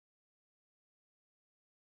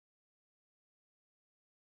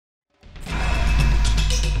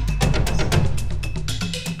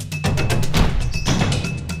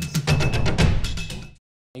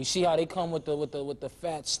You see how they come with the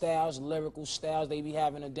fat styles, lyrical styles they be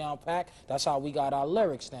having it down pack? That's how we got our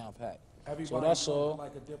lyrics down pack. Everybody so that's all.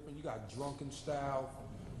 Like a different, you got drunken style,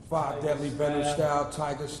 five deadly venom style,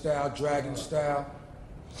 tiger style, dragon style.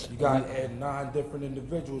 You got 9 different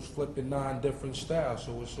individuals flipping 9 different styles,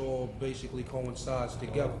 so it's all basically coincides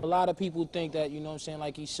together. A lot of people think that, you know what I'm saying,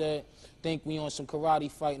 like he said, think we on some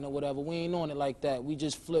karate fighting or whatever. We ain't on it like that. We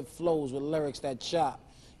just flip flows with lyrics that chop.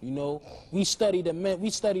 You know, we study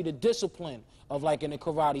the discipline of like in the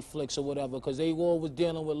karate flicks or whatever, because they always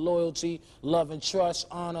dealing with loyalty, love and trust,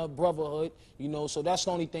 honor, brotherhood, you know, so that's the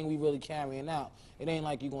only thing we really carrying out. It ain't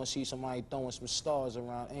like you're gonna see somebody throwing some stars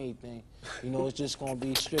around anything. You know, it's just gonna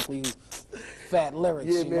be strictly fat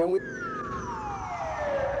lyrics. Yeah, you man. know?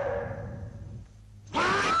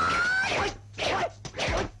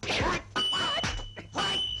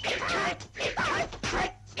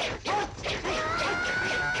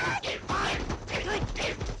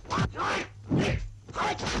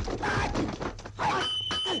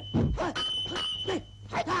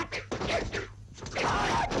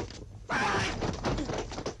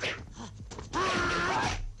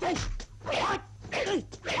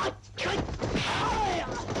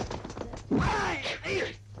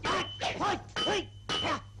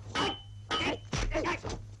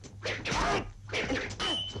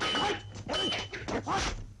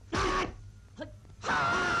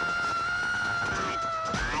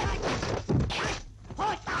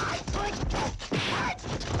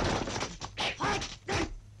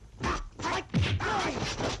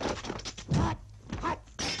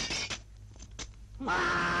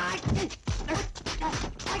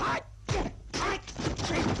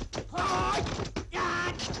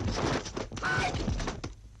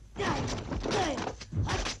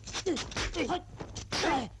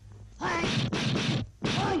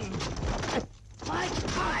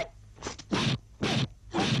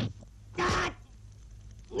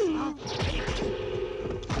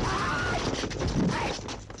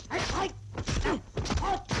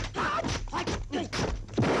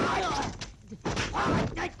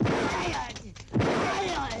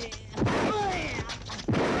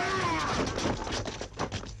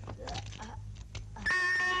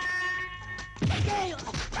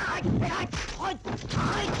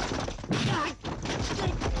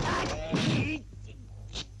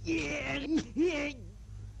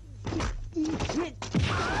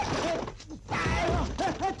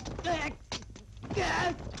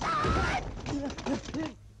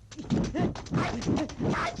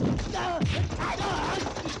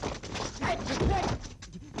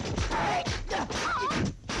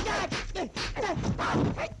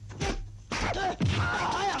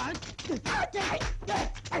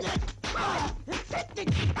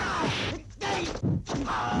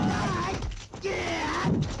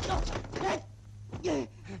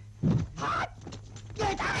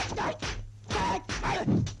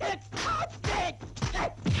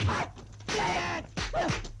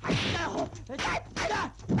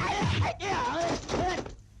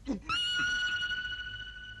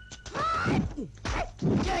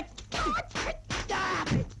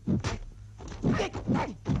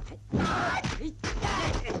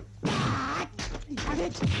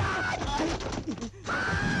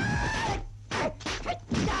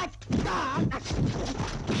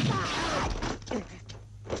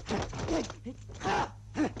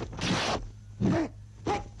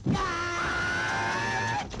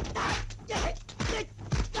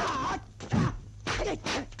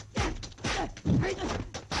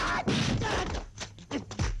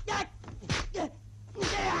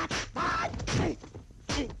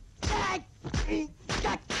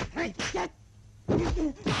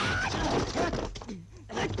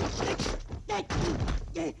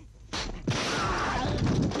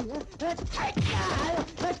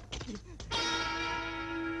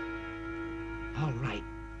 All right.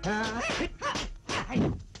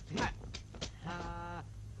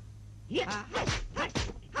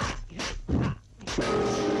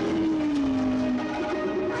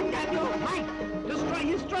 Destroy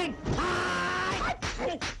his strength.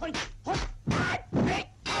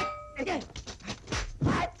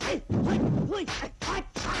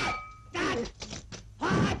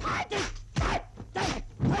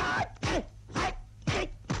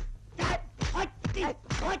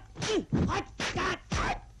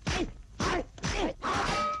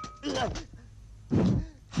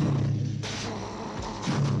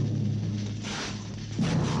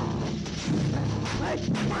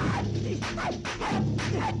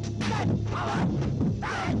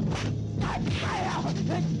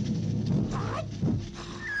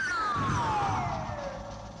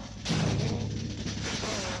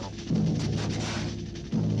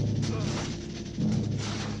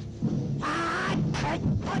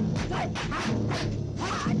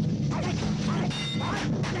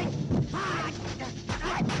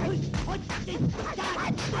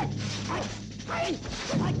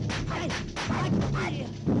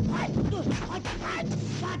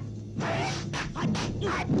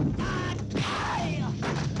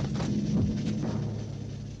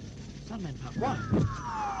 Sunman Part 1.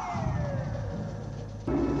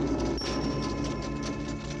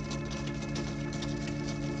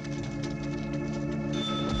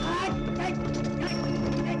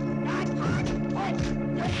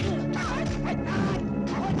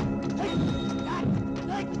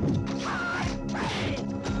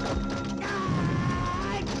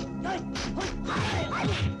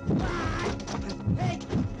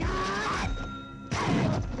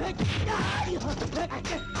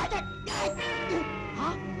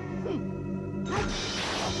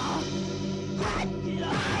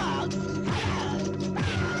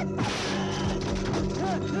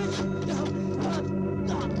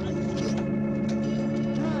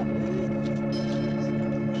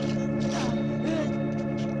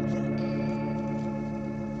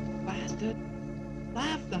 Bastard!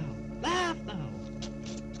 Laugh now! Laugh now!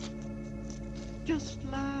 Just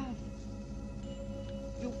laugh!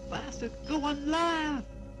 You bastard! Go on, laugh!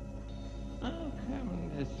 How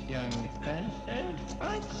come this young bastard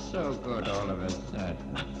fights so good all of a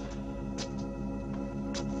sudden?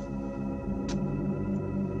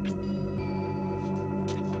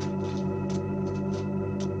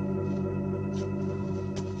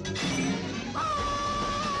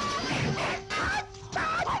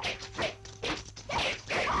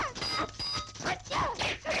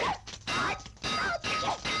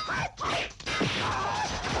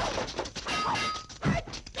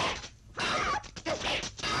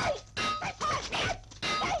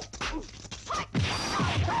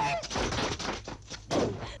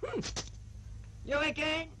 You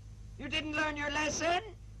again? You didn't learn your lesson?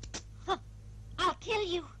 Huh. I'll kill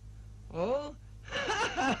you. Oh?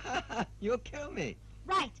 You'll kill me.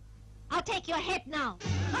 Right. I'll take your head now.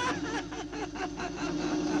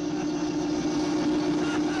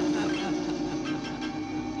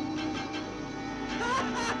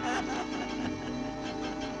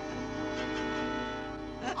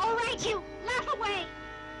 All right, you. Laugh away.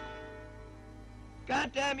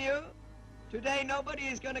 God damn you! Today nobody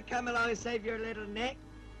is gonna come along and save your little neck.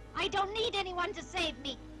 I don't need anyone to save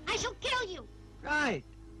me. I shall kill you. Right.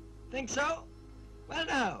 Think so? Well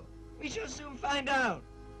now, we shall soon find out.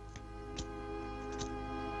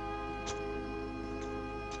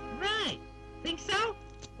 Right. Think so?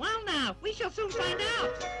 Well now, we shall soon find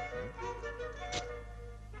out.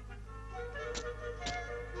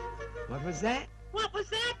 What was that? What was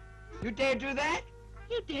that? You dare do that?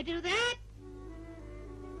 You dare do that?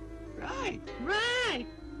 Right. Right.